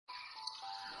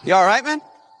You all right, man?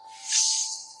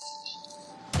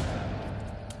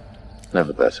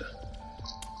 Never better.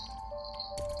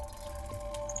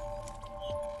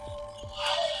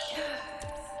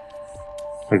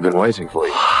 We've been waiting for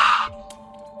you.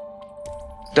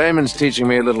 Damon's teaching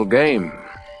me a little game.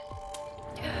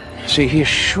 See, he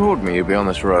assured me you'd be on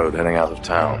this road heading out of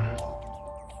town.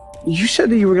 You said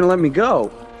that you were gonna let me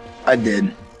go. I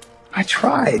did. I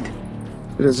tried.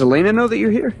 Does Elena know that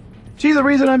you're here? She's the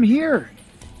reason I'm here.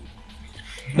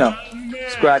 No,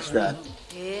 scratch that.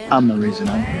 I'm the reason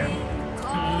I'm here.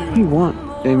 What do you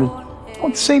want, Damon? I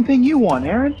want the same thing you want,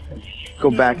 Aaron. Go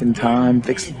back in time,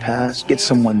 fix the past, get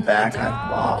someone back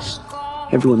I've lost.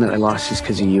 Everyone that I lost is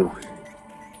because of you.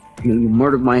 You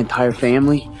murdered my entire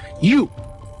family. You!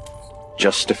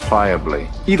 Justifiably.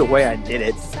 Either way, I did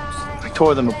it. I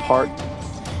tore them apart.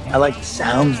 I liked the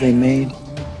sounds they made.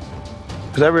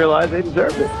 Because I realized they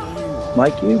deserved it.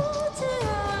 Like you.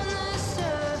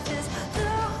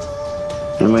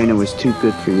 Elena was too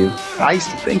good for you. I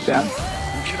used to think that.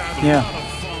 Yeah.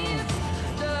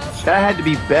 I had to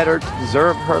be better to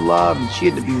deserve her love, and she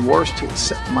had to be worse to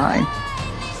accept mine.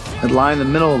 I'd lie in the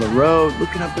middle of the road,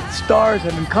 looking up at the stars,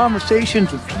 having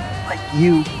conversations with people like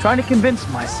you, trying to convince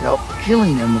myself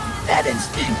killing them with that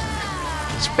instinct,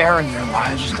 sparing their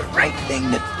lives was the right thing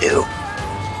to do.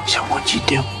 So what'd you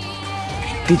do?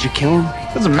 Did you kill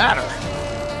him? Doesn't matter.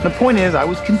 The point is, I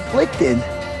was conflicted.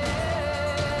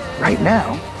 Right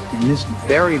now, in this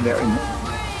very, very moment,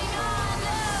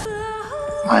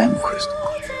 I am crystal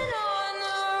clear.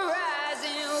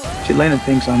 Elena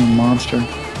thinks I'm a monster.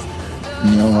 And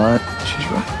you know what? She's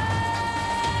right.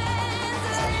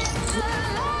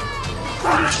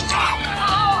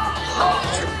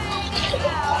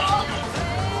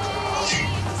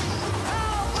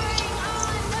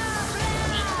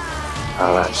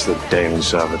 Oh, that's the Damon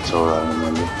Salvatore I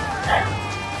remember.